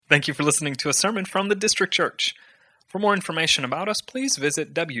Thank you for listening to a sermon from the District Church. For more information about us, please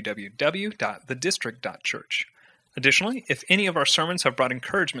visit www.thedistrict.church. Additionally, if any of our sermons have brought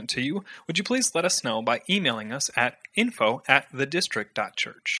encouragement to you, would you please let us know by emailing us at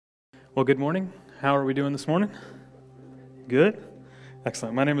info@thedistrict.church. Well, good morning. How are we doing this morning? Good?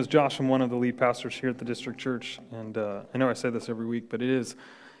 Excellent. My name is Josh. I'm one of the lead pastors here at the District Church, and I know I say this every week, but it is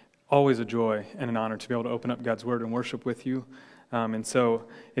always a joy and an honor to be able to open up God's Word and worship with you. And so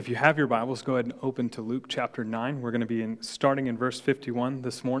if you have your Bibles, go ahead and open to Luke chapter 9. We're going to be starting in verse 51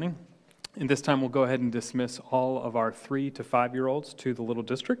 this morning. And this time we'll go ahead and dismiss all of our 3 to 5-year-olds to the little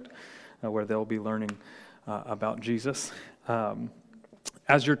district where they'll be learning about Jesus.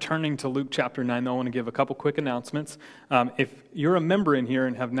 As you're turning to Luke chapter 9, though, I want to give a couple quick announcements. If you're a member in here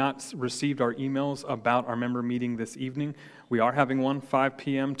and have not received our emails about our member meeting this evening, we are having one 5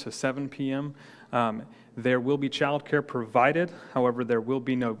 p.m. to 7 p.m. There will be childcare provided. However, there will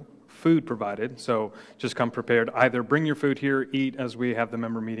be no food provided, so just come prepared. Either bring your food here, eat as we have the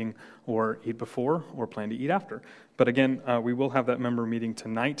member meeting, or eat before, or plan to eat after. But again, we will have that member meeting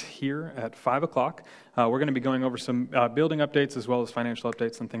tonight here at 5 o'clock. We're going to be going over some building updates as well as financial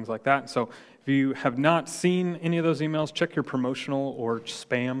updates and things like that. So if you have not seen any of those emails, check your promotional or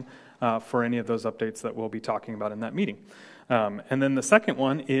spam for any of those updates that we'll be talking about in that meeting. And then the second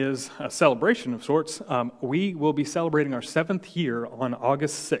one is a celebration of sorts. We will be celebrating our 7th year on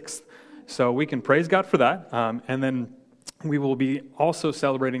August 6th. So we can praise God for that. And then we will be also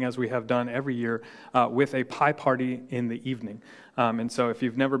celebrating, as we have done every year, with a pie party in the evening. And so if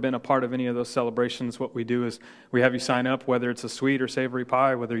you've never been a part of any of those celebrations, what we do is we have you sign up, whether it's a sweet or savory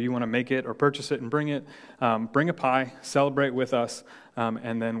pie, whether you want to make it or purchase it and bring it. Bring a pie, celebrate with us,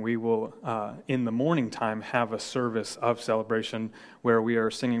 and then we will, in the morning time, have a service of celebration where we are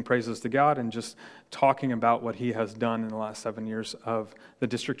singing praises to God and just talking about what He has done in the last 7 years of the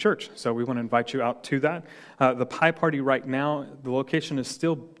District Church. So we want to invite you out to that. The pie party right now, the location is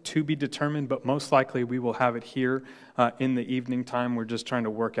still to be determined, but most likely we will have it here in the evening time. We're just trying to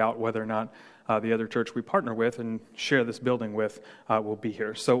work out whether or not the other church we partner with and share this building with will be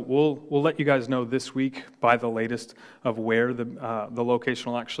here. So we'll let you guys know this week by the latest of where the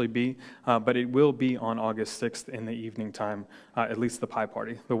location will actually be, but it will be on August 6th in the evening time, at least the pie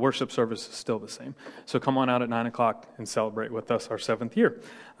party. The worship service is still the same. So come on out at 9 o'clock and celebrate with us our 7th year.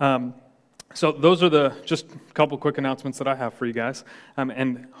 So those are just a couple quick announcements that I have for you guys,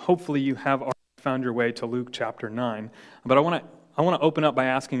 and hopefully you have already found your way to Luke chapter 9. But I want to open up by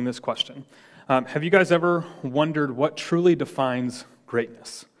asking this question. Have you guys ever wondered what truly defines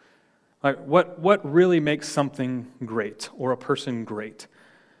greatness? Like what really makes something great or a person great?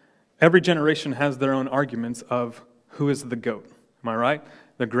 Every generation has their own arguments of who is the GOAT. Am I right?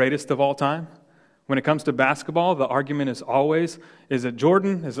 The greatest of all time? When it comes to basketball, the argument is always, is it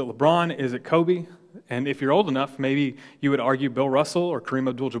Jordan? Is it LeBron? Is it Kobe? And if you're old enough, maybe you would argue Bill Russell or Kareem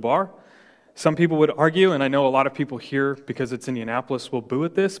Abdul-Jabbar. Some people would argue, and I know a lot of people here, because it's Indianapolis, will boo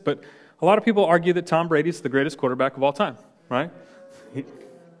at this, but a lot of people argue that Tom Brady's the greatest quarterback of all time, right?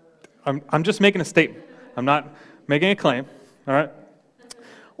 I'm just making a statement. I'm not making a claim, all right?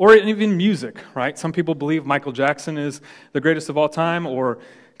 Or even music, right? Some people believe Michael Jackson is the greatest of all time, or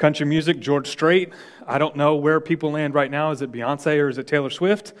country music, George Strait. I don't know where people land right now. Is it Beyonce or is it Taylor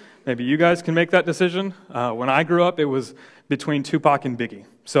Swift? Maybe you guys can make that decision. When I grew up, it was between Tupac and Biggie.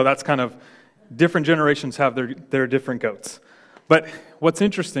 So that's kind of, different generations have their different GOATs. But what's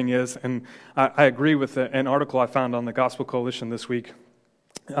interesting is, and I agree with an article I found on the Gospel Coalition this week,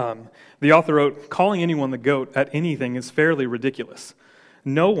 the author wrote, calling anyone the GOAT at anything is fairly ridiculous.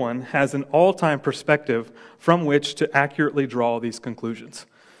 No one has an all-time perspective from which to accurately draw these conclusions.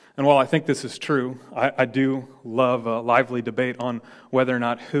 And while I think this is true, I do love a lively debate on whether or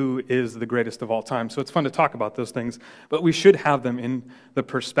not who is the greatest of all time. So it's fun to talk about those things, but we should have them in the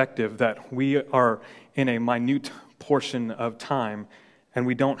perspective that we are in a minute portion of time, and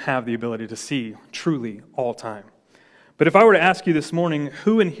we don't have the ability to see truly all time. But if I were to ask you this morning,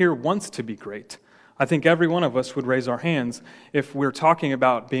 who in here wants to be great? I think every one of us would raise our hands if we're talking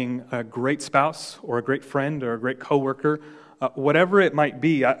about being a great spouse or a great friend or a great coworker. Whatever it might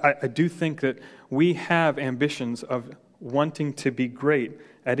be, I do think that we have ambitions of wanting to be great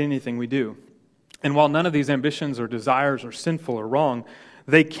at anything we do. And while none of these ambitions or desires are sinful or wrong,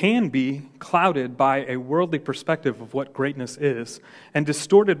 they can be clouded by a worldly perspective of what greatness is and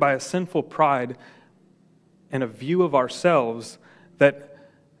distorted by a sinful pride and a view of ourselves that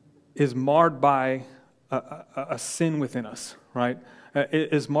is marred by a sin within us, right?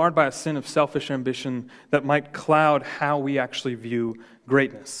 It is marred by a sin of selfish ambition that might cloud how we actually view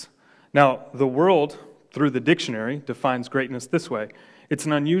greatness. Now, the world, through the dictionary, defines greatness this way. It's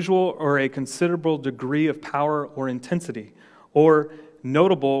an unusual or a considerable degree of power or intensity, or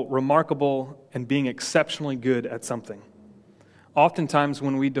notable, remarkable, and being exceptionally good at something. Oftentimes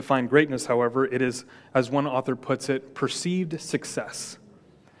when we define greatness, however, it is, as one author puts it, perceived success.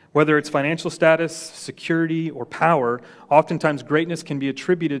 Whether it's financial status, security, or power, oftentimes greatness can be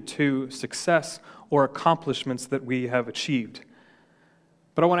attributed to success or accomplishments that we have achieved.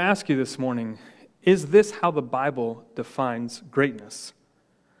 But I want to ask you this morning, is this how the Bible defines greatness?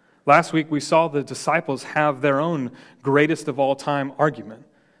 Last week we saw the disciples have their own greatest of all time argument.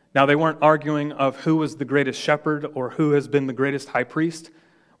 Now they weren't arguing of who was the greatest shepherd or who has been the greatest high priest.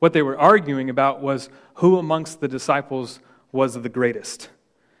 What they were arguing about was who amongst the disciples was the greatest.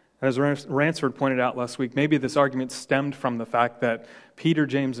 As Ransford pointed out last week, maybe this argument stemmed from the fact that Peter,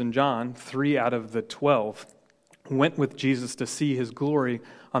 James, and John, 3 out of the 12, went with Jesus to see his glory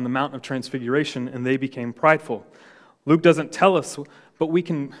on the Mount of Transfiguration, and they became prideful. Luke doesn't tell us, but we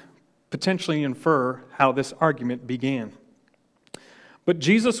can potentially infer how this argument began. But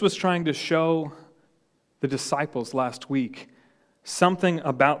Jesus was trying to show the disciples last week something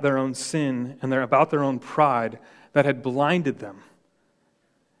about their own sin and about their own pride that had blinded them.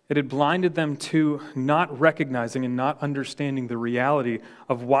 It had blinded them to not recognizing and not understanding the reality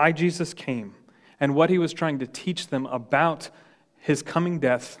of why Jesus came and what he was trying to teach them about his coming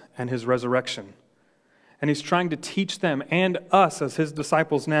death and his resurrection. And he's trying to teach them and us as his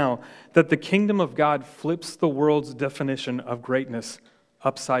disciples now that the kingdom of God flips the world's definition of greatness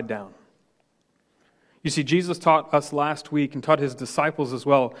upside down. You see, Jesus taught us last week and taught his disciples as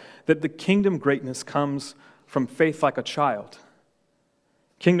well that the kingdom greatness comes from faith like a child.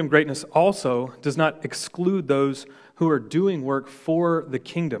 Kingdom greatness also does not exclude those who are doing work for the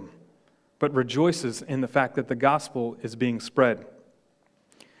kingdom, but rejoices in the fact that the gospel is being spread.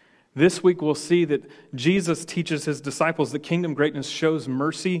 This week we'll see that Jesus teaches his disciples that kingdom greatness shows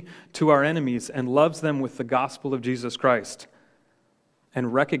mercy to our enemies and loves them with the gospel of Jesus Christ,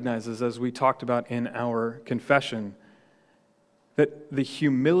 and recognizes, as we talked about in our confession, that the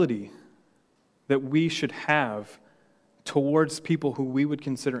humility that we should have towards people who we would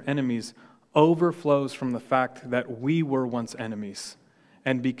consider enemies overflows from the fact that we were once enemies.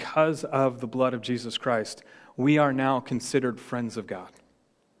 And because of the blood of Jesus Christ, we are now considered friends of God.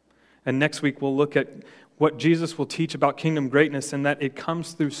 And next week we'll look at what Jesus will teach about kingdom greatness, and that it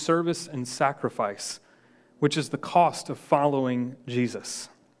comes through service and sacrifice, which is the cost of following Jesus.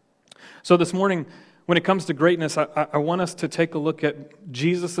 So this morning, when it comes to greatness, I want us to take a look at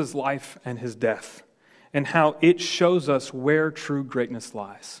Jesus' life and his death, and how it shows us where true greatness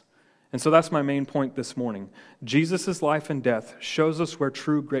lies. And so that's my main point this morning. Jesus' life and death shows us where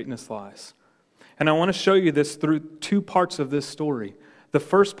true greatness lies. And I want to show you this through two parts of this story. The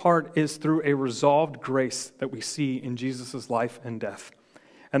first part is through a resolved grace that we see in Jesus' life and death.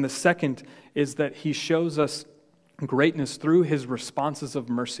 And the second is that he shows us greatness through his responses of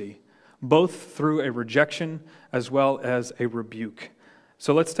mercy, both through a rejection as well as a rebuke.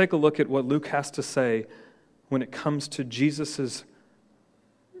 So let's take a look at what Luke has to say when it comes to Jesus'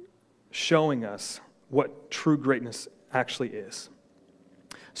 showing us what true greatness actually is.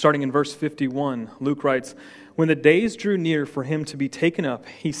 Starting in verse 51, Luke writes, "When the days drew near for him to be taken up,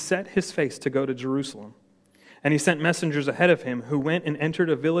 he set his face to go to Jerusalem. And he sent messengers ahead of him who went and entered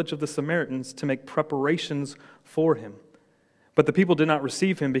a village of the Samaritans to make preparations for him. But the people did not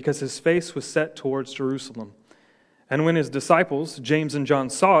receive him because his face was set towards Jerusalem. And when his disciples, James and John,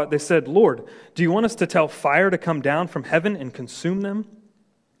 saw it, they said, 'Lord, do you want us to tell fire to come down from heaven and consume them?'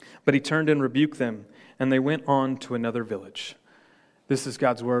 But he turned and rebuked them, and they went on to another village." This is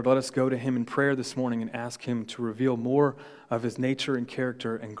God's word. Let us go to him in prayer this morning and ask him to reveal more of his nature and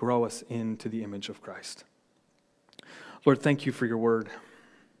character and grow us into the image of Christ. Lord, thank you for your word.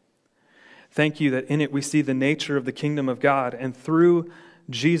 Thank you that in it we see the nature of the kingdom of God, and through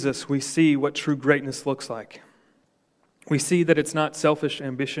Jesus we see what true greatness looks like. We see that it's not selfish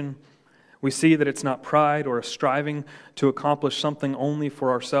ambition. We see that it's not pride or a striving to accomplish something only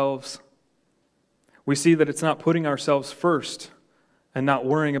for ourselves. We see that it's not putting ourselves first and not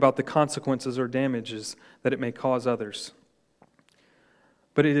worrying about the consequences or damages that it may cause others.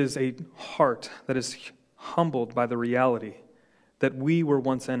 But it is a heart that is humbled by the reality that we were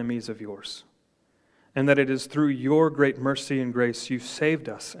once enemies of yours, and that it is through your great mercy and grace you've saved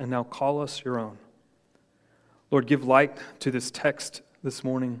us and now call us your own. Lord, give light to this text this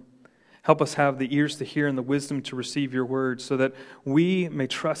morning. Help us have the ears to hear and the wisdom to receive your word, so that we may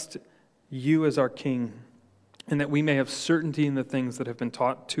trust you as our King, and that we may have certainty in the things that have been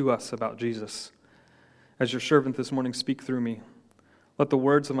taught to us about Jesus. As your servant this morning, speak through me. Let the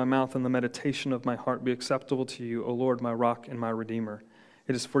words of my mouth and the meditation of my heart be acceptable to you, O Lord, my rock and my redeemer.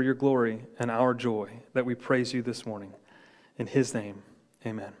 It is for your glory and our joy that we praise you this morning. In his name,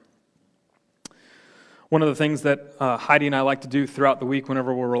 amen. One of the things that Heidi and I like to do throughout the week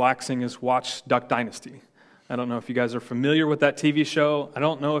whenever we're relaxing is watch Duck Dynasty. I don't know if you guys are familiar with that TV show. I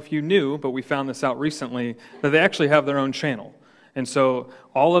don't know if you knew, but we found this out recently, that they actually have their own channel. And so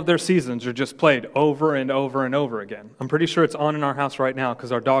all of their seasons are just played over and over and over again. I'm pretty sure it's on in our house right now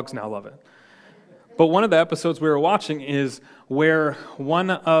because our dogs now love it. But one of the episodes we were watching is where one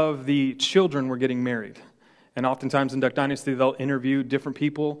of the children were getting married. And oftentimes in Duck Dynasty, they'll interview different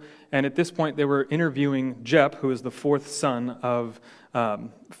people. And at this point, they were interviewing Jep, who is the fourth son of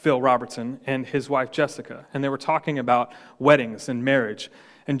Phil Robertson, and his wife Jessica. And they were talking about weddings and marriage.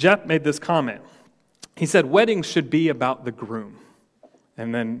 And Jep made this comment. He said, weddings should be about the groom.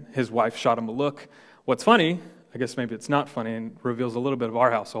 And then his wife shot him a look. What's funny, I guess maybe it's not funny and reveals a little bit of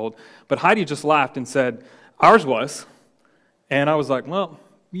our household, but Heidi just laughed and said, ours was. And I was like, well,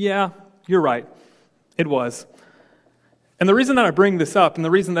 yeah, you're right. It was. And the reason that I bring this up and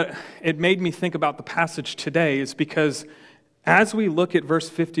the reason that it made me think about the passage today is because as we look at verse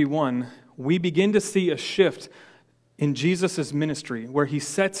 51, we begin to see a shift in Jesus' ministry where he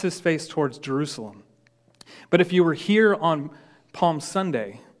sets his face towards Jerusalem. But if you were here on Palm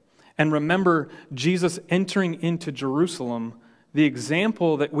Sunday and remember Jesus entering into Jerusalem, the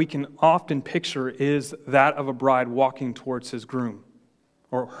example that we can often picture is that of a bride walking towards his groom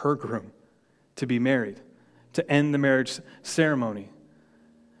or her groom to be married, to end the marriage ceremony.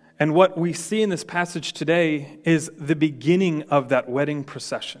 And what we see in this passage today is the beginning of that wedding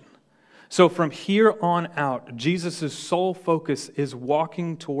procession. So from here on out, Jesus' sole focus is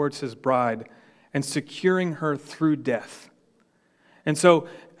walking towards his bride and securing her through death. And so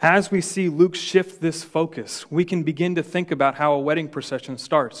as we see Luke shift this focus, we can begin to think about how a wedding procession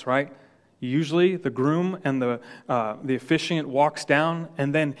starts, right? Usually the groom and the officiant walks down,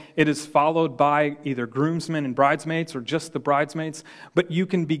 and then it is followed by either groomsmen and bridesmaids or just the bridesmaids. But you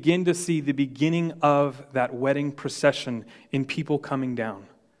can begin to see the beginning of that wedding procession in people coming down.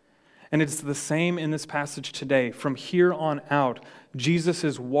 And it's the same in this passage today. From here on out, Jesus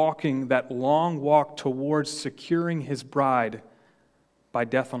is walking that long walk towards securing his bride by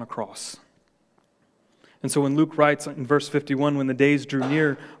death on a cross. And so when Luke writes in verse 51, when the days drew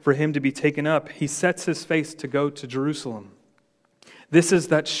near for him to be taken up, he sets his face to go to Jerusalem. This is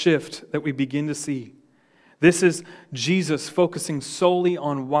that shift that we begin to see. This is Jesus focusing solely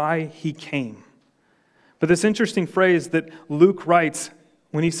on why he came. But this interesting phrase that Luke writes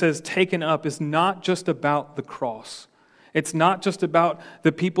when he says taken up is not just about the cross. It's not just about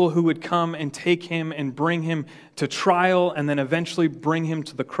the people who would come and take him and bring him to trial and then eventually bring him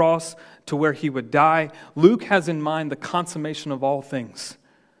to the cross to where he would die. Luke has in mind the consummation of all things,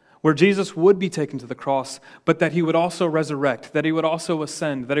 where Jesus would be taken to the cross, but that he would also resurrect, that he would also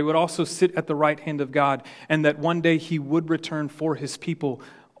ascend, that he would also sit at the right hand of God, and that one day he would return for his people,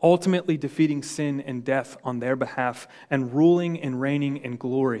 ultimately defeating sin and death on their behalf and ruling and reigning in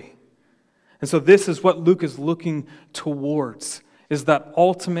glory. And so this is what Luke is looking towards, is that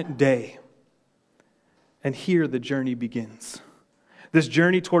ultimate day. And here the journey begins. This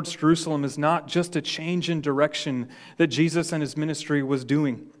journey towards Jerusalem is not just a change in direction that Jesus and his ministry was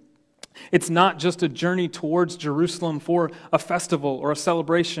doing. It's not just a journey towards Jerusalem for a festival or a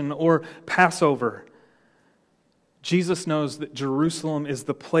celebration or Passover. Jesus knows that Jerusalem is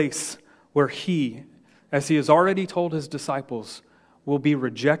the place where he, as he has already told his disciples, will be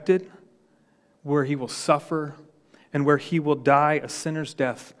rejected, where he will suffer, and where he will die a sinner's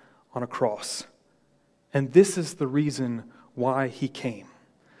death on a cross. And this is the reason why he came.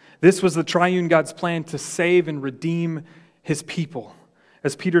 This was the triune God's plan to save and redeem his people.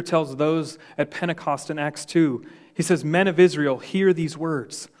 As Peter tells those at Pentecost in Acts 2, he says, "Men of Israel, hear these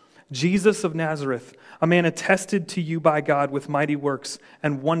words. Jesus of Nazareth, a man attested to you by God with mighty works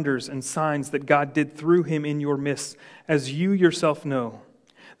and wonders and signs that God did through him in your midst, as you yourself know.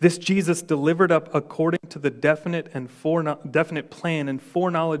 This Jesus delivered up according to the definite plan and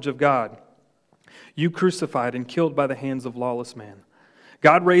foreknowledge of God. You crucified and killed by the hands of lawless man.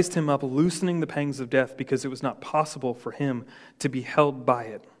 God raised him up, loosening the pangs of death, because it was not possible for him to be held by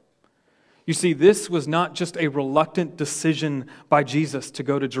it." You see, this was not just a reluctant decision by Jesus to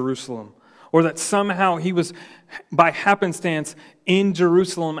go to Jerusalem, or that somehow he was, by happenstance, in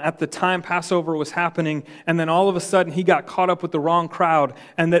Jerusalem at the time Passover was happening, and then all of a sudden he got caught up with the wrong crowd,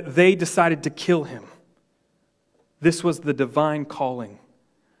 and that they decided to kill him. This was the divine calling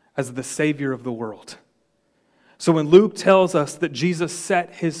as the Savior of the world. So when Luke tells us that Jesus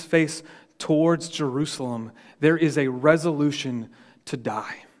set his face towards Jerusalem, there is a resolution to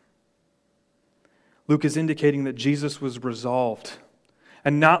die. Luke is indicating that Jesus was resolved,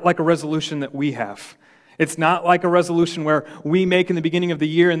 and not like a resolution that we have. It's not like a resolution where we make in the beginning of the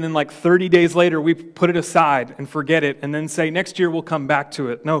year and then like 30 days later we put it aside and forget it and then say next year we'll come back to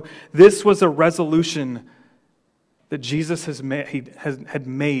it. No, this was a resolution that Jesus had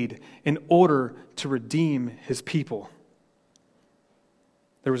made in order to redeem his people.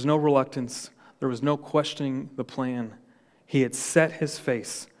 There was no reluctance. There was no questioning the plan. He had set his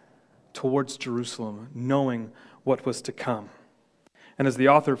face towards Jerusalem, knowing what was to come. And as the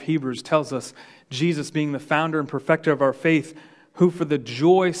author of Hebrews tells us, Jesus being the founder and perfecter of our faith, who for the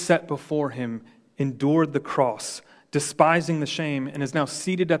joy set before him endured the cross, despising the shame, and is now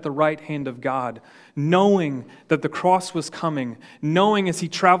seated at the right hand of God, knowing that the cross was coming, knowing as he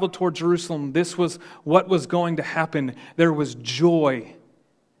traveled toward Jerusalem, this was what was going to happen. There was joy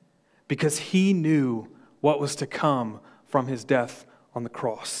because he knew what was to come from his death on the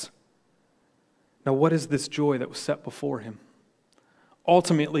cross. Now, what is this joy that was set before him?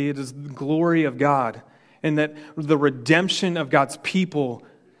 Ultimately, it is the glory of God, and that the redemption of God's people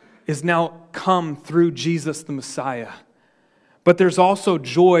is now come through Jesus the Messiah. But there's also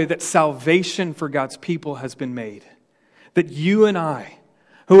joy that salvation for God's people has been made. That you and I,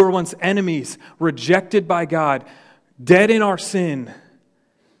 who were once enemies, rejected by God, dead in our sin,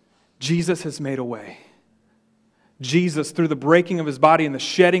 Jesus has made a way. Jesus, through the breaking of his body and the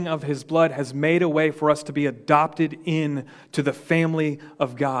shedding of his blood, has made a way for us to be adopted into the family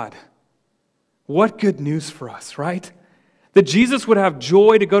of God. What good news for us, right? That Jesus would have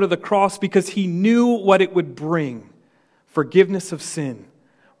joy to go to the cross because he knew what it would bring. Forgiveness of sin,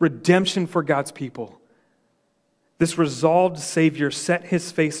 redemption for God's people. This resolved Savior set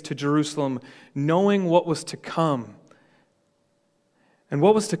his face to Jerusalem, knowing what was to come. And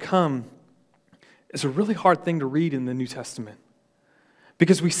what was to come is a really hard thing to read in the New Testament.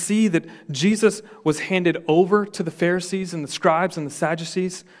 Because we see that Jesus was handed over to the Pharisees and the scribes and the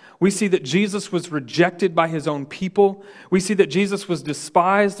Sadducees. We see that Jesus was rejected by his own people. We see that Jesus was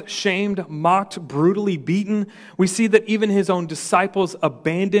despised, shamed, mocked, brutally beaten. We see that even his own disciples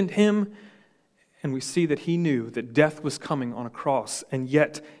abandoned him. And we see that he knew that death was coming on a cross, and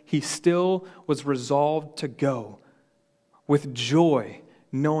yet he still was resolved to go with joy,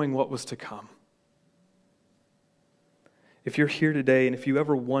 knowing what was to come. If you're here today and if you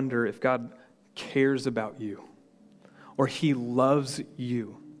ever wonder if God cares about you or he loves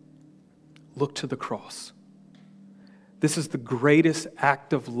you, look to the cross. This is the greatest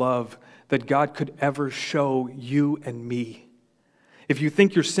act of love that God could ever show you and me. If you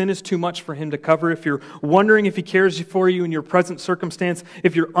think your sin is too much for him to cover, if you're wondering if he cares for you in your present circumstance,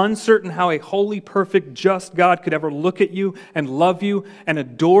 if you're uncertain how a holy, perfect, just God could ever look at you and love you and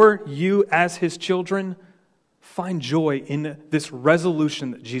adore you as his children, find joy in this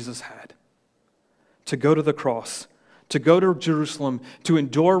resolution that Jesus had. To go to the cross, to go to Jerusalem, to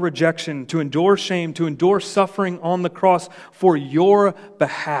endure rejection, to endure shame, to endure suffering on the cross for your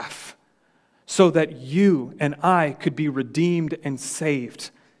behalf, so that you and I could be redeemed and saved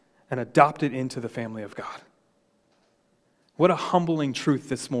and adopted into the family of God. What a humbling truth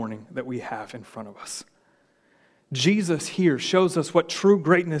this morning that we have in front of us. Jesus here shows us what true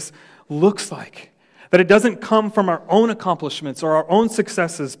greatness looks like. That it doesn't come from our own accomplishments or our own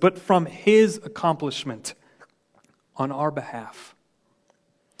successes, but from his accomplishment on our behalf.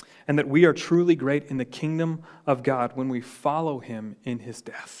 And that we are truly great in the kingdom of God when we follow him in his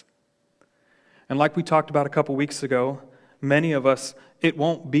death. And like we talked about a couple weeks ago, many of us, it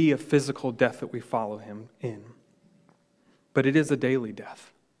won't be a physical death that we follow him in. But it is a daily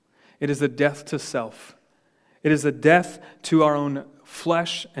death. It is a death to self. It is a death to our own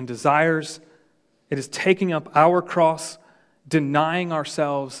flesh and desires. It is taking up our cross, denying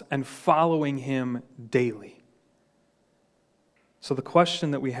ourselves, and following him daily. So the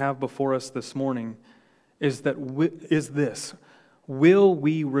question that we have before us this morning is this: will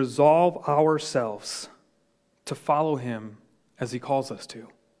we resolve ourselves to follow him as he calls us to?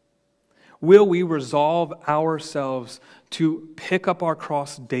 Will we resolve ourselves to pick up our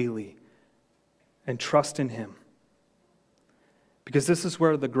cross daily and trust in him? Because this is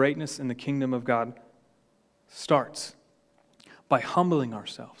where the greatness in the kingdom of God starts. By humbling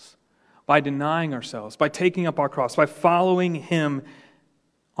ourselves, by denying ourselves, by taking up our cross, by following him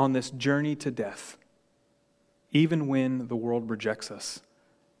on this journey to death, even when the world rejects us,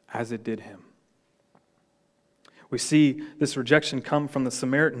 as it did him. We see this rejection come from the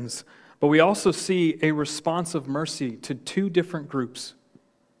Samaritans, but we also see a response of mercy to two different groups.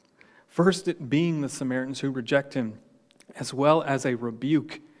 First, it being the Samaritans who reject him, as well as a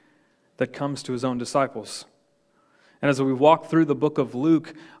rebuke that comes to his own disciples. And as we walk through the book of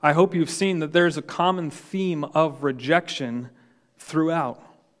Luke, I hope you've seen that there's a common theme of rejection throughout.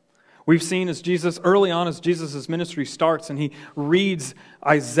 We've seen as early on as Jesus' ministry starts and he reads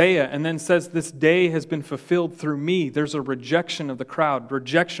Isaiah and then says, this day has been fulfilled through me. There's a rejection of the crowd,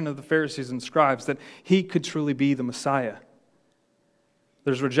 rejection of the Pharisees and scribes that he could truly be the Messiah.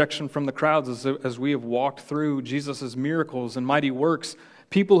 There's rejection from the crowds as we have walked through Jesus' miracles and mighty works.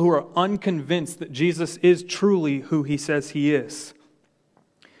 People who are unconvinced that Jesus is truly who he says he is.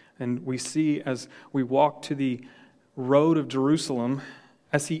 And we see as we walk to the road of Jerusalem,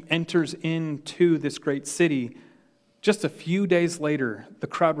 as he enters into this great city, just a few days later, the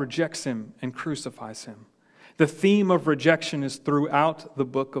crowd rejects him and crucifies him. The theme of rejection is throughout the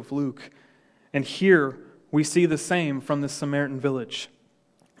book of Luke. And here we see the same from the Samaritan village.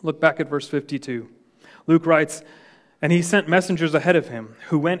 Look back at verse 52. Luke writes, "And he sent messengers ahead of him,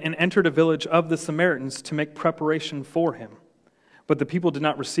 who went and entered a village of the Samaritans to make preparation for him. But the people did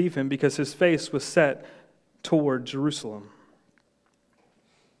not receive him because his face was set toward Jerusalem."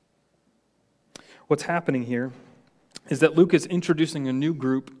 What's happening here is that Luke is introducing a new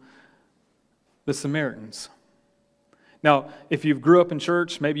group, the Samaritans. Now, if you've grew up in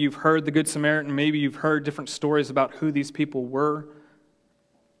church, maybe you've heard the Good Samaritan, maybe you've heard different stories about who these people were.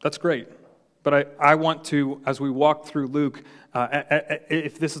 That's great. But I want to, as we walk through Luke,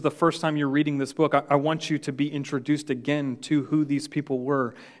 if this is the first time you're reading this book, I want you to be introduced again to who these people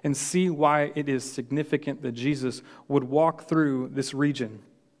were and see why it is significant that Jesus would walk through this region.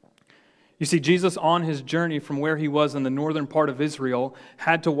 You see, Jesus on his journey from where he was in the northern part of Israel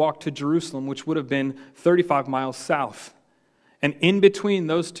had to walk to Jerusalem, which would have been 35 miles south. And in between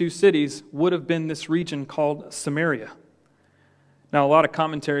those two cities would have been this region called Samaria. Now, a lot of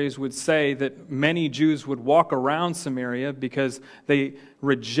commentaries would say that many Jews would walk around Samaria because they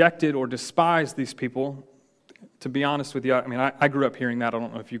rejected or despised these people. To be honest with you, I grew up hearing that. I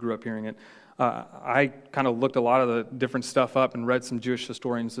don't know if you grew up hearing it. I kind of looked a lot of the different stuff up and read some Jewish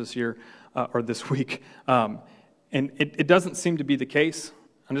historians this year or this week. And it doesn't seem to be the case.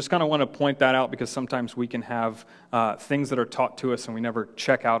 I just kind of want to point that out because sometimes we can have things that are taught to us and we never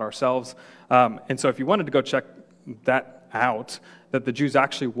check out ourselves. And so if you wanted to go check that out, that the Jews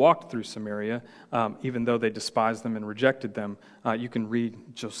actually walked through Samaria, even though they despised them and rejected them, you can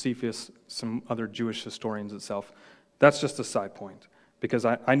read Josephus, some other Jewish historians itself. That's just a side point, because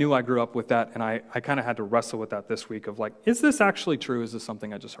I knew I grew up with that, and I kind of had to wrestle with that this week of like, is this actually true? Is this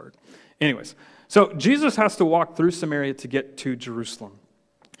something I just heard? Anyways, so Jesus has to walk through Samaria to get to Jerusalem.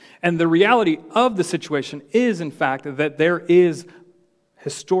 And the reality of the situation is, in fact, that there is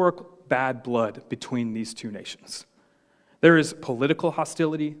historical bad blood between these two nations. There is political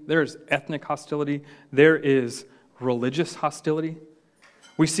hostility, there is ethnic hostility, there is religious hostility.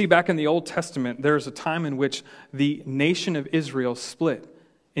 We see back in the Old Testament, there is a time in which the nation of Israel split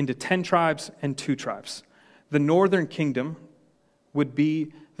into 10 tribes and 2 tribes. The northern kingdom would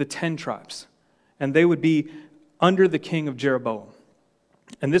be the 10 tribes, and they would be under the king of Jeroboam.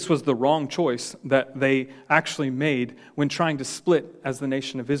 And this was the wrong choice that they actually made when trying to split as the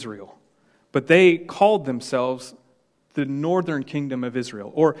nation of Israel. But they called themselves the northern kingdom of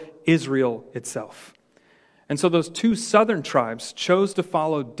Israel, or Israel itself. And so those 2 southern tribes chose to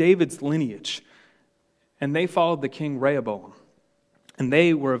follow David's lineage, and they followed the king Rehoboam. And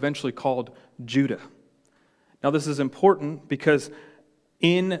they were eventually called Judah. Now this is important because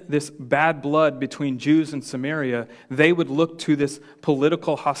in this bad blood between Jews and Samaria, they would look to this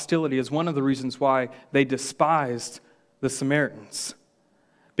political hostility as one of the reasons why they despised the Samaritans.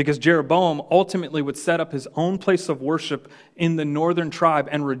 Because Jeroboam ultimately would set up his own place of worship in the northern tribe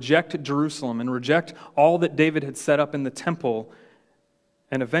and reject Jerusalem and reject all that David had set up in the temple.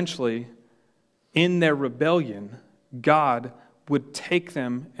 And eventually, in their rebellion, God would take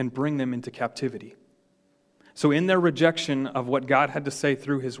them and bring them into captivity. So in their rejection of what God had to say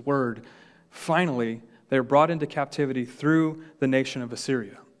through his word, finally, they were brought into captivity through the nation of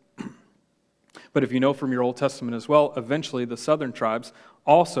Assyria. But if you know from your Old Testament as well, eventually the southern tribes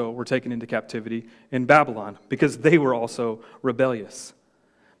also were taken into captivity in Babylon because they were also rebellious.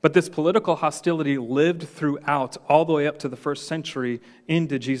 But this political hostility lived throughout all the way up to the 1st century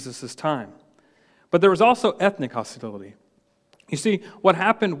into Jesus' time. But there was also ethnic hostility. You see, what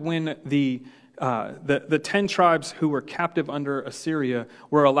happened when the 10 tribes who were captive under Assyria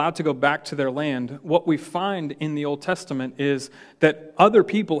were allowed to go back to their land, what we find in the Old Testament is that other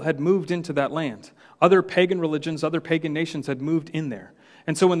people had moved into that land. Other pagan religions, other pagan nations had moved in there.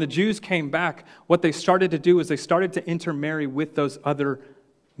 And so when the Jews came back, what they started to do is they started to intermarry with those other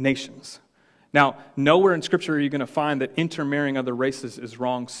nations. Now, nowhere in Scripture are you going to find that intermarrying other races is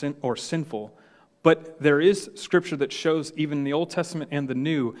wrong or sinful. But there is Scripture that shows, even in the Old Testament and the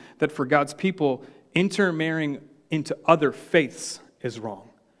New, that for God's people, intermarrying into other faiths is wrong.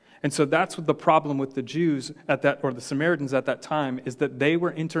 And so that's what the problem with the Jews or the Samaritans at that time, is that they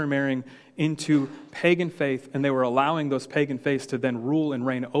were intermarrying into pagan faith, and they were allowing those pagan faiths to then rule and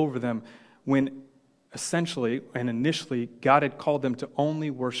reign over them, when essentially and initially God had called them to only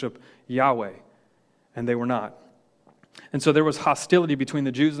worship Yahweh, and they were not. And so there was hostility between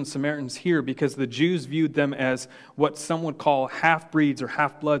the Jews and Samaritans here, because the Jews viewed them as what some would call half-breeds or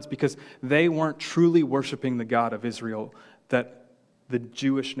half-bloods, because they weren't truly worshiping the God of Israel that the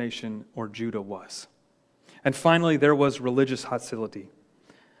Jewish nation or Judah was. And finally, there was religious hostility.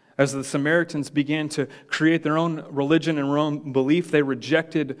 As the Samaritans began to create their own religion and their own belief, they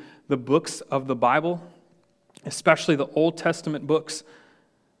rejected the books of the Bible, especially the Old Testament books.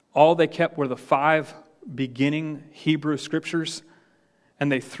 All they kept were the 5 beginning Hebrew scriptures,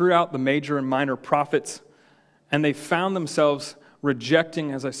 and they threw out the major and minor prophets, and they found themselves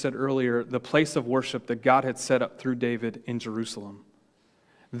rejecting, as I said earlier, the place of worship that God had set up through David in Jerusalem.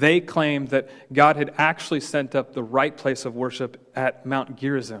 They claimed that God had actually set up the right place of worship at Mount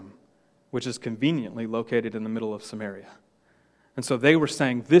Gerizim, which is conveniently located in the middle of Samaria. And so they were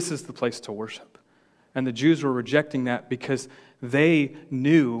saying, this is the place to worship. And the Jews were rejecting that because they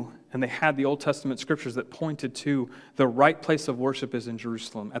knew, and they had the Old Testament scriptures that pointed to the right place of worship is in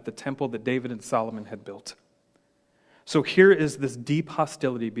Jerusalem, at the temple that David and Solomon had built. So here is this deep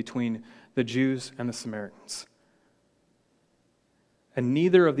hostility between the Jews and the Samaritans. And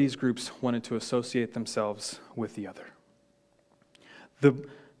neither of these groups wanted to associate themselves with the other.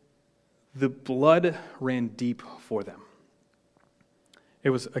 The blood ran deep for them. It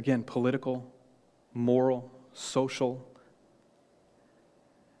was, again, political, moral, social,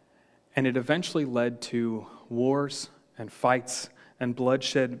 and it eventually led to wars and fights and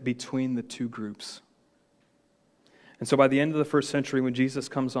bloodshed between the two groups. And so by the end of the first century, when Jesus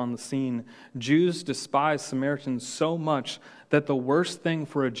comes on the scene, Jews despised Samaritans so much that the worst thing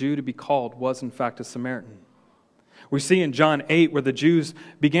for a Jew to be called was, in fact, a Samaritan. We see in John 8 where the Jews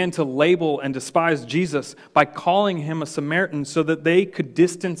began to label and despise Jesus by calling him a Samaritan so that they could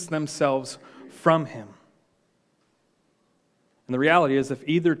distance themselves from him. And the reality is, if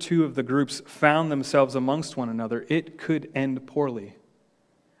either two of the groups found themselves amongst one another, it could end poorly.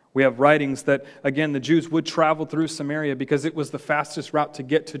 We have writings that, again, the Jews would travel through Samaria because it was the fastest route to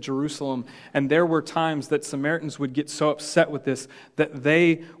get to Jerusalem. And there were times that Samaritans would get so upset with this that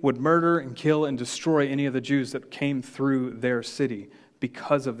they would murder and kill and destroy any of the Jews that came through their city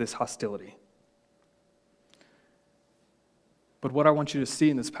because of this hostility. But what I want you to see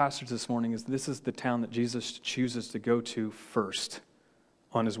in this passage this morning is this is the town that Jesus chooses to go to first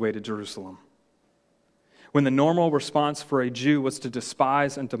on his way to Jerusalem. When the normal response for a Jew was to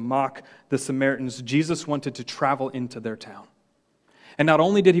despise and to mock the Samaritans, Jesus wanted to travel into their town. And not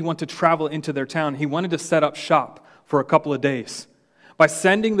only did he want to travel into their town, he wanted to set up shop for a couple of days. By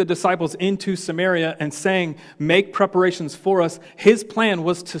sending the disciples into Samaria and saying, make preparations for us, his plan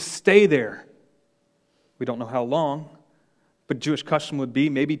was to stay there. We don't know how long, but Jewish custom would be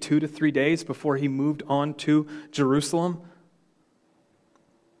maybe 2 to 3 days before he moved on to Jerusalem.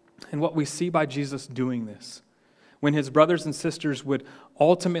 And what we see by Jesus doing this, when his brothers and sisters would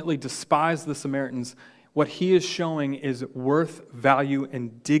ultimately despise the Samaritans, what he is showing is worth, value,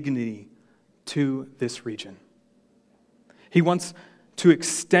 and dignity to this region. He wants to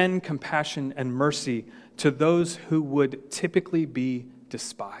extend compassion and mercy to those who would typically be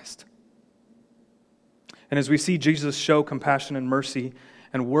despised. And as we see Jesus show compassion and mercy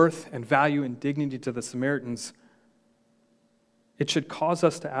and worth and value and dignity to the Samaritans, it should cause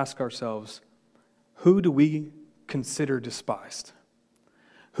us to ask ourselves, who do we consider despised?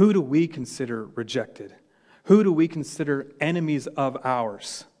 Who do we consider rejected? Who do we consider enemies of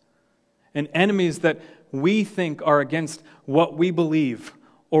ours? And enemies that we think are against what we believe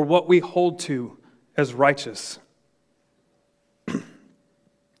or what we hold to as righteous.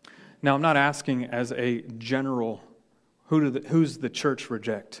 Now, I'm not asking as a general, who's the church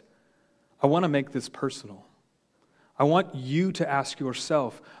reject? I want to make this personal. I want you to ask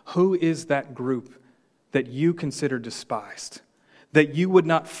yourself, who is that group that you consider despised, that you would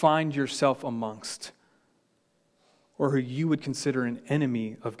not find yourself amongst, or who you would consider an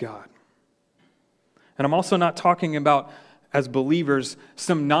enemy of God? And I'm also not talking about, as believers,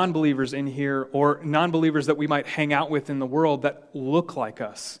 some non-believers in here, or non-believers that we might hang out with in the world that look like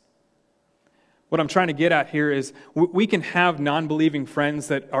us. What I'm trying to get at here is we can have non-believing friends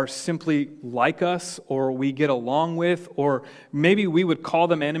that are simply like us or we get along with, or maybe we would call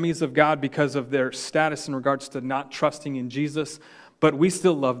them enemies of God because of their status in regards to not trusting in Jesus, but we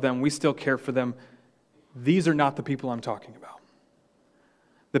still love them, we still care for them. These are not the people I'm talking about.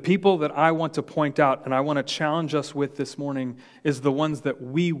 The people that I want to point out and I want to challenge us with this morning is the ones that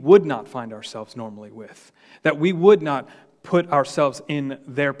we would not find ourselves normally with, that we would not put ourselves in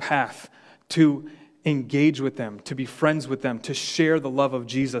their path to engage with them, to be friends with them, to share the love of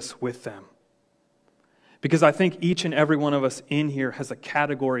Jesus with them. Because I think each and every one of us in here has a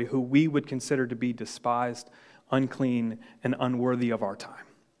category who we would consider to be despised, unclean, and unworthy of our time.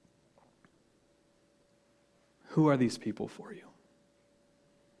 Who are these people for you?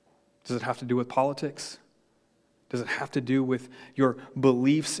 Does it have to do with politics? Does it have to do with your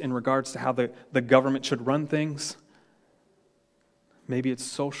beliefs in regards to how the government should run things? Maybe it's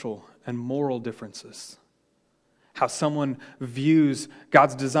social and moral differences. How someone views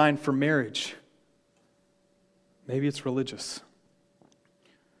God's design for marriage. Maybe it's religious.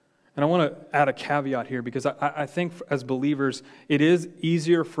 And I want to add a caveat here because I think as believers, it is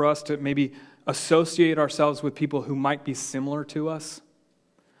easier for us to maybe associate ourselves with people who might be similar to us.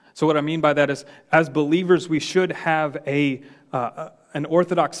 So what I mean by that is, as believers, we should have an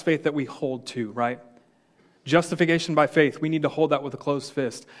orthodox faith that we hold to, right? Justification by faith, we need to hold that with a closed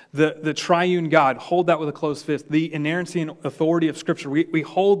fist. The triune God, hold that with a closed fist. The inerrancy and authority of Scripture, we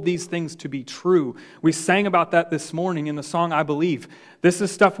hold these things to be true. We sang about that this morning in the song, I Believe. This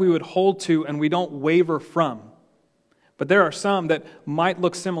is stuff we would hold to and we don't waver from. But there are some that might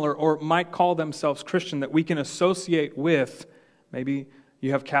look similar or might call themselves Christian that we can associate with. Maybe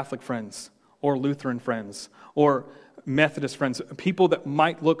you have Catholic friends or Lutheran friends or Methodist friends, people that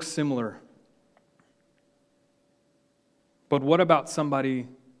might look similar. But what about somebody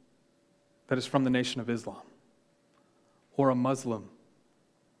that is from the Nation of Islam or a Muslim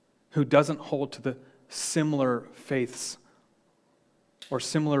who doesn't hold to the similar faiths or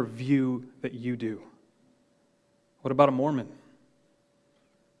similar view that you do? What about a Mormon?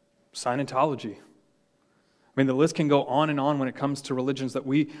 Scientology? I mean, the list can go on and on when it comes to religions that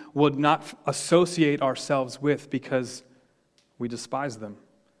we would not associate ourselves with because we despise them.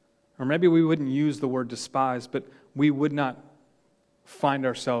 Or maybe we wouldn't use the word despise, but we would not find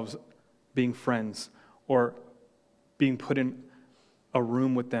ourselves being friends or being put in a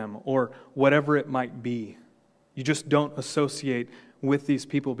room with them or whatever it might be. You just don't associate with these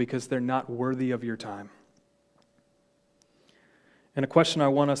people because they're not worthy of your time. And a question I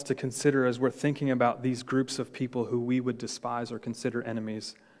want us to consider as we're thinking about these groups of people who we would despise or consider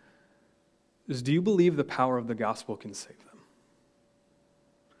enemies is, do you believe the power of the gospel can save them?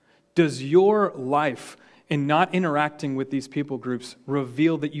 Does your life in not interacting with these people groups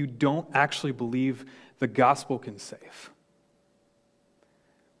reveal that you don't actually believe the gospel can save?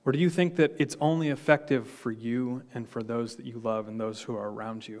 Or do you think that it's only effective for you and for those that you love and those who are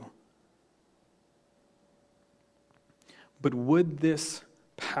around you? But would this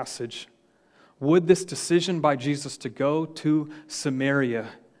passage, would this decision by Jesus to go to Samaria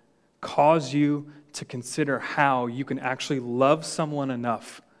cause you to consider how you can actually love someone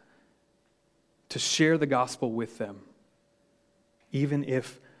enough to share the gospel with them, even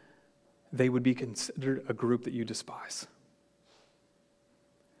if they would be considered a group that you despise?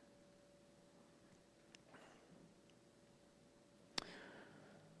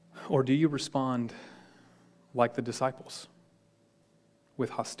 Or do you respond like the disciples, with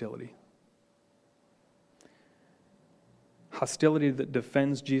hostility? Hostility that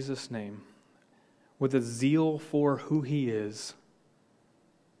defends Jesus' name, with a zeal for who he is,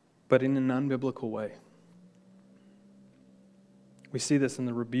 but in an unbiblical way. We see this in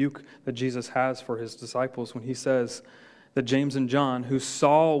the rebuke that Jesus has for his disciples when he says that James and John, who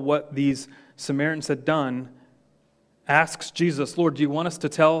saw what these Samaritans had done, asks Jesus, Lord, do you want us to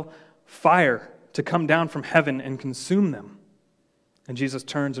tell fire to come down from heaven and consume them? And Jesus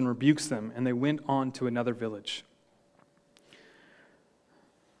turns and rebukes them, and they went on to another village.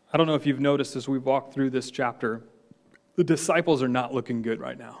 I don't know if you've noticed as we've walked through this chapter, the disciples are not looking good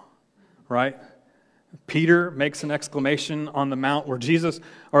right now, right? Peter makes an exclamation on the mount where Jesus,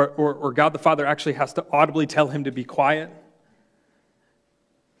 or God the Father actually has to audibly tell him to be quiet.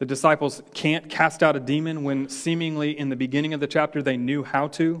 The disciples can't cast out a demon when seemingly in the beginning of the chapter they knew how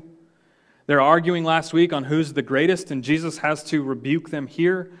to. They're arguing last week on who's the greatest, and Jesus has to rebuke them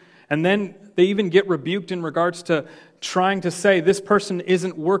here. And then they even get rebuked in regards to trying to say, this person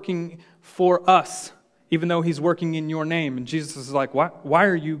isn't working for us, even though he's working in your name. And Jesus is like, why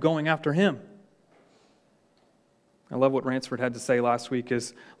are you going after him? I love what Ransford had to say last week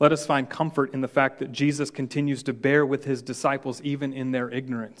is, let us find comfort in the fact that Jesus continues to bear with his disciples even in their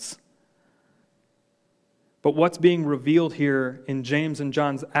ignorance. But what's being revealed here in James and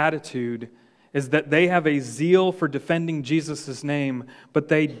John's attitude is that they have a zeal for defending Jesus' name, but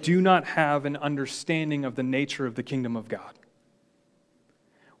they do not have an understanding of the nature of the kingdom of God.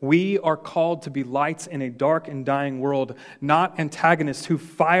 We are called to be lights in a dark and dying world, not antagonists who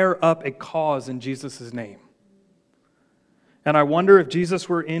fire up a cause in Jesus' name. And I wonder if Jesus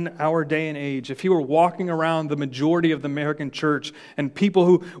were in our day and age, if he were walking around the majority of the American church and people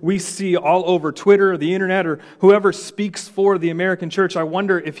who we see all over Twitter or the internet or whoever speaks for the American church, I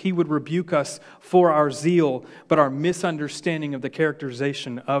wonder if he would rebuke us for our zeal, but our misunderstanding of the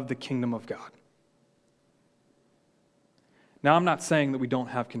characterization of the kingdom of God. Now, I'm not saying that we don't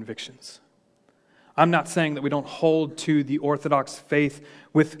have convictions. I'm not saying that we don't hold to the Orthodox faith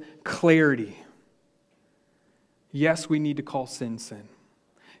with clarity. Yes, we need to call sin, sin.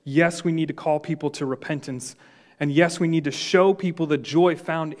 Yes, we need to call people to repentance. And yes, we need to show people the joy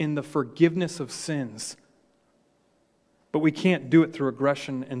found in the forgiveness of sins. But we can't do it through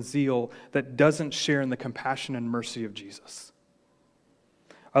aggression and zeal that doesn't share in the compassion and mercy of Jesus.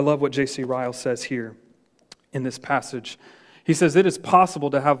 I love what J.C. Ryle says here in this passage. He says, it is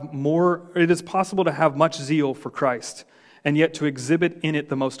possible to have much zeal for Christ, and yet to exhibit in it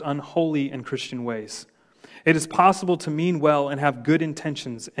the most unholy and Christian ways. It is possible to mean well and have good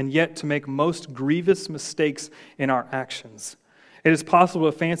intentions, and yet to make most grievous mistakes in our actions. It is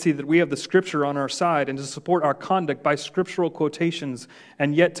possible to fancy that we have the Scripture on our side and to support our conduct by scriptural quotations,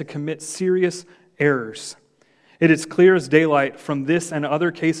 and yet to commit serious errors. It is clear as daylight from this and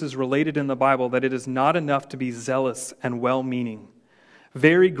other cases related in the Bible that it is not enough to be zealous and well-meaning.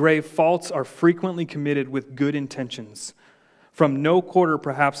 Very grave faults are frequently committed with good intentions. From no quarter,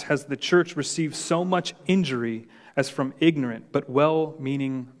 perhaps, has the church received so much injury as from ignorant but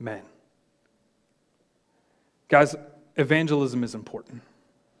well-meaning men. Guys, evangelism is important.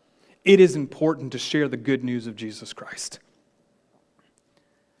 It is important to share the good news of Jesus Christ.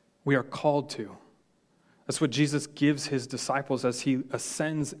 We are called to. That's what Jesus gives his disciples as he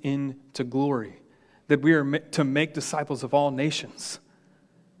ascends into glory, that we are to make disciples of all nations.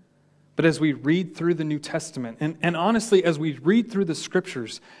 But as we read through the New Testament, and honestly, as we read through the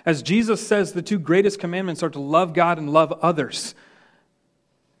Scriptures, as Jesus says the two greatest commandments are to love God and love others,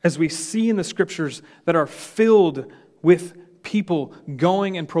 as we see in the Scriptures that are filled with people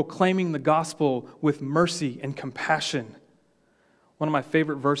going and proclaiming the gospel with mercy and compassion. One of my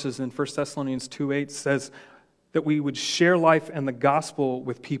favorite verses in 1 Thessalonians 2:8 says that we would share life and the gospel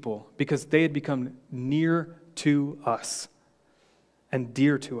with people because they had become near to us and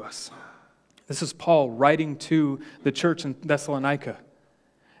dear to us. This is Paul writing to the church in Thessalonica.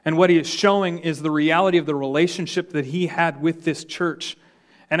 And what he is showing is the reality of the relationship that he had with this church.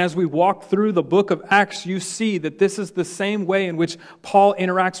 And as we walk through the book of Acts, you see that this is the same way in which Paul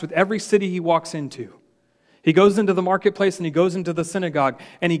interacts with every city he walks into. He goes into the marketplace and he goes into the synagogue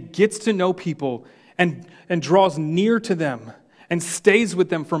and he gets to know people and draws near to them and stays with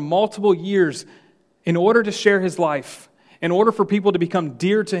them for multiple years in order to share his life, in order for people to become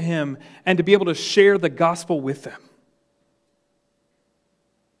dear to him and to be able to share the gospel with them.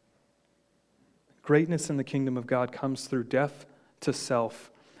 Greatness in the kingdom of God comes through death to self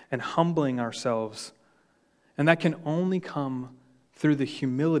and humbling ourselves. And that can only come through the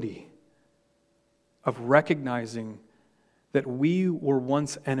humility of recognizing that we were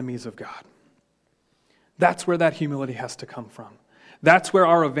once enemies of God. That's where that humility has to come from. That's where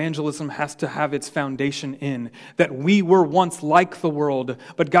our evangelism has to have its foundation in, that we were once like the world,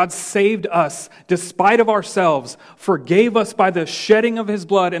 but God saved us despite of ourselves, forgave us by the shedding of his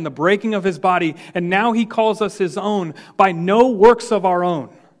blood and the breaking of his body, and now he calls us his own by no works of our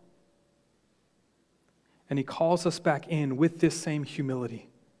own. And he calls us back in with this same humility.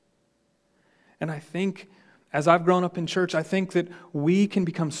 And I think, as I've grown up in church, I think that we can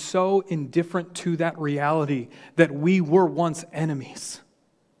become so indifferent to that reality that we were once enemies.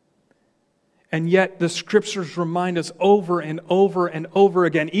 And yet the Scriptures remind us over and over and over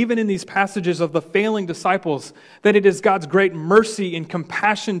again, even in these passages of the failing disciples, that it is God's great mercy and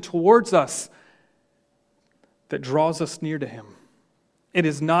compassion towards us that draws us near to him. It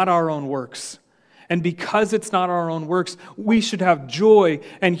is not our own works. And because it's not our own works, we should have joy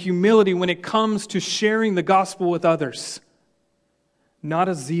and humility when it comes to sharing the gospel with others. Not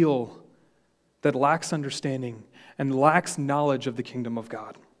a zeal that lacks understanding and lacks knowledge of the kingdom of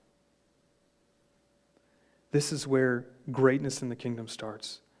God. This is where greatness in the kingdom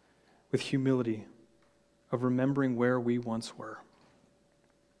starts, with humility of remembering where we once were.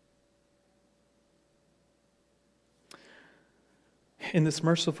 In this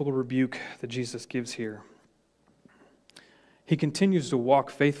merciful rebuke that Jesus gives here, he continues to walk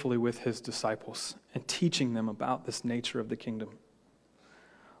faithfully with his disciples and teaching them about this nature of the kingdom.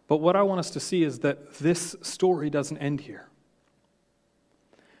 But what I want us to see is that this story doesn't end here.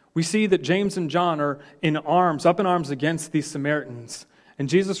 We see that James and John are up in arms against these Samaritans. And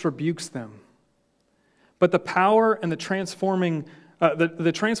Jesus rebukes them. But the power and the transforming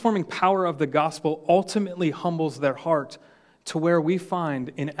power of the gospel ultimately humbles their heart to where we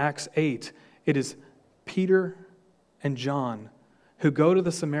find in Acts 8, it is Peter and John who go to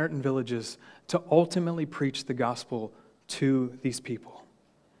the Samaritan villages to ultimately preach the gospel to these people.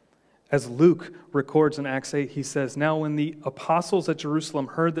 As Luke records in Acts 8, he says, "Now when the apostles at Jerusalem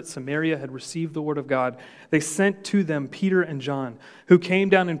heard that Samaria had received the word of God, they sent to them Peter and John, who came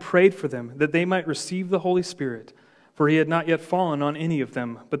down and prayed for them that they might receive the Holy Spirit. For he had not yet fallen on any of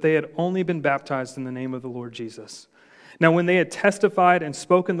them, but they had only been baptized in the name of the Lord Jesus. Now when they had testified and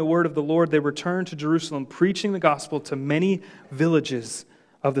spoken the word of the Lord, they returned to Jerusalem, preaching the gospel to many villages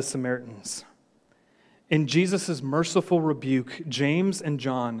of the Samaritans." In Jesus' merciful rebuke, James and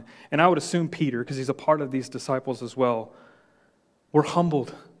John, and I would assume Peter, because he's a part of these disciples as well, were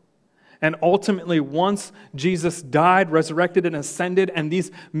humbled. And ultimately, once Jesus died, resurrected, and ascended, and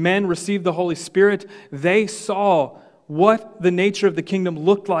these men received the Holy Spirit, they saw what the nature of the kingdom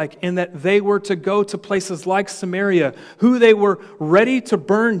looked like, and that they were to go to places like Samaria, who they were ready to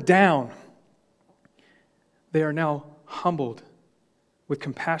burn down. They are now humbled with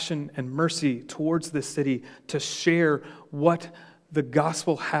compassion and mercy towards this city to share what the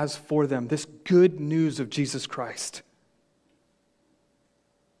gospel has for them, this good news of Jesus Christ.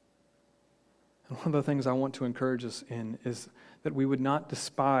 And one of the things I want to encourage us in is that we would not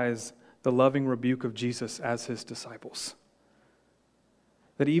despise the loving rebuke of Jesus as his disciples.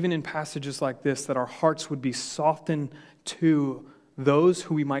 That even in passages like this, that our hearts would be softened to those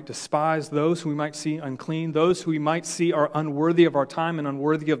who we might despise, those who we might see unclean, those who we might see are unworthy of our time and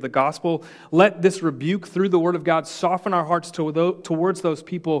unworthy of the gospel. Let this rebuke through the word of God soften our hearts towards those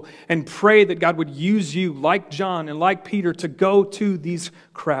people, and pray that God would use you, like John and like Peter, to go to these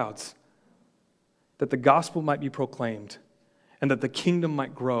crowds, that the gospel might be proclaimed, and that the kingdom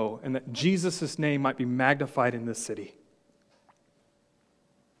might grow, and that Jesus' name might be magnified in this city.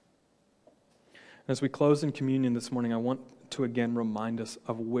 As we close in communion this morning, I want to again remind us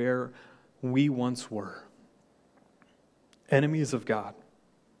of where we once were. Enemies of God.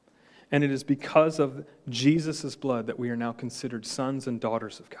 And it is because of Jesus' blood that we are now considered sons and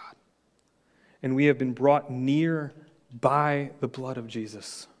daughters of God. And we have been brought near by the blood of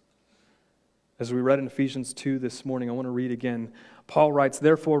Jesus. As we read in Ephesians 2 this morning, I want to read again. Paul writes,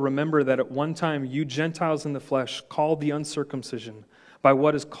 "Therefore remember that at one time you Gentiles in the flesh, called the uncircumcision by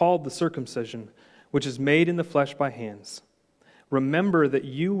what is called the circumcision, which is made in the flesh by hands. Remember that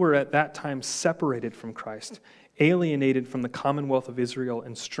you were at that time separated from Christ, alienated from the commonwealth of Israel,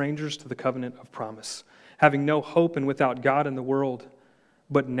 and strangers to the covenant of promise, having no hope and without God in the world.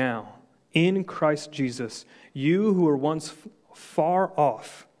 But now, in Christ Jesus, you who were once far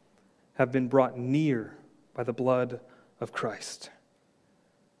off have been brought near by the blood of Christ."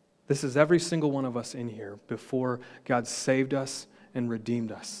 This is every single one of us in here before God saved us and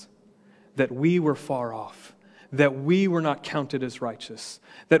redeemed us. That we were far off, that we were not counted as righteous,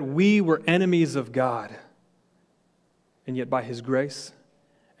 that we were enemies of God. And yet by his grace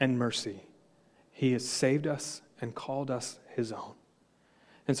and mercy, he has saved us and called us his own.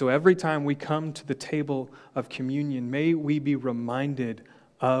 And so every time we come to the table of communion, may we be reminded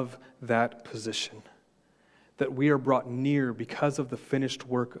of that position, that we are brought near because of the finished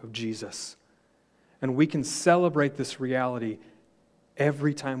work of Jesus. And we can celebrate this reality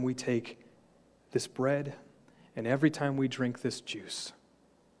every time we take this bread and every time we drink this juice.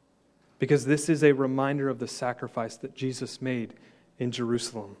 Because this is a reminder of the sacrifice that Jesus made in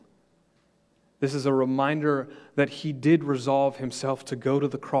Jerusalem. This is a reminder that he did resolve himself to go to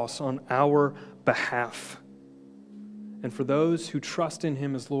the cross on our behalf. And for those who trust in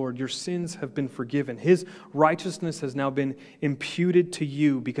him as Lord, your sins have been forgiven. His righteousness has now been imputed to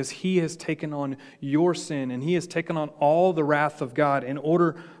you because he has taken on your sin and he has taken on all the wrath of God in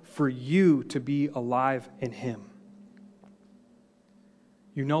order for you to be alive in him.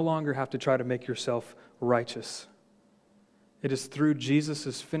 You no longer have to try to make yourself righteous. It is through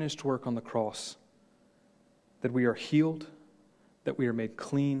Jesus' finished work on the cross that we are healed, that we are made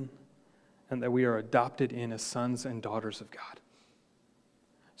clean, and that we are adopted in as sons and daughters of God.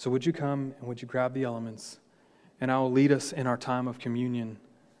 So would you come and would you grab the elements, and I will lead us in our time of communion,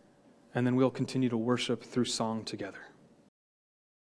 and then we'll continue to worship through song together.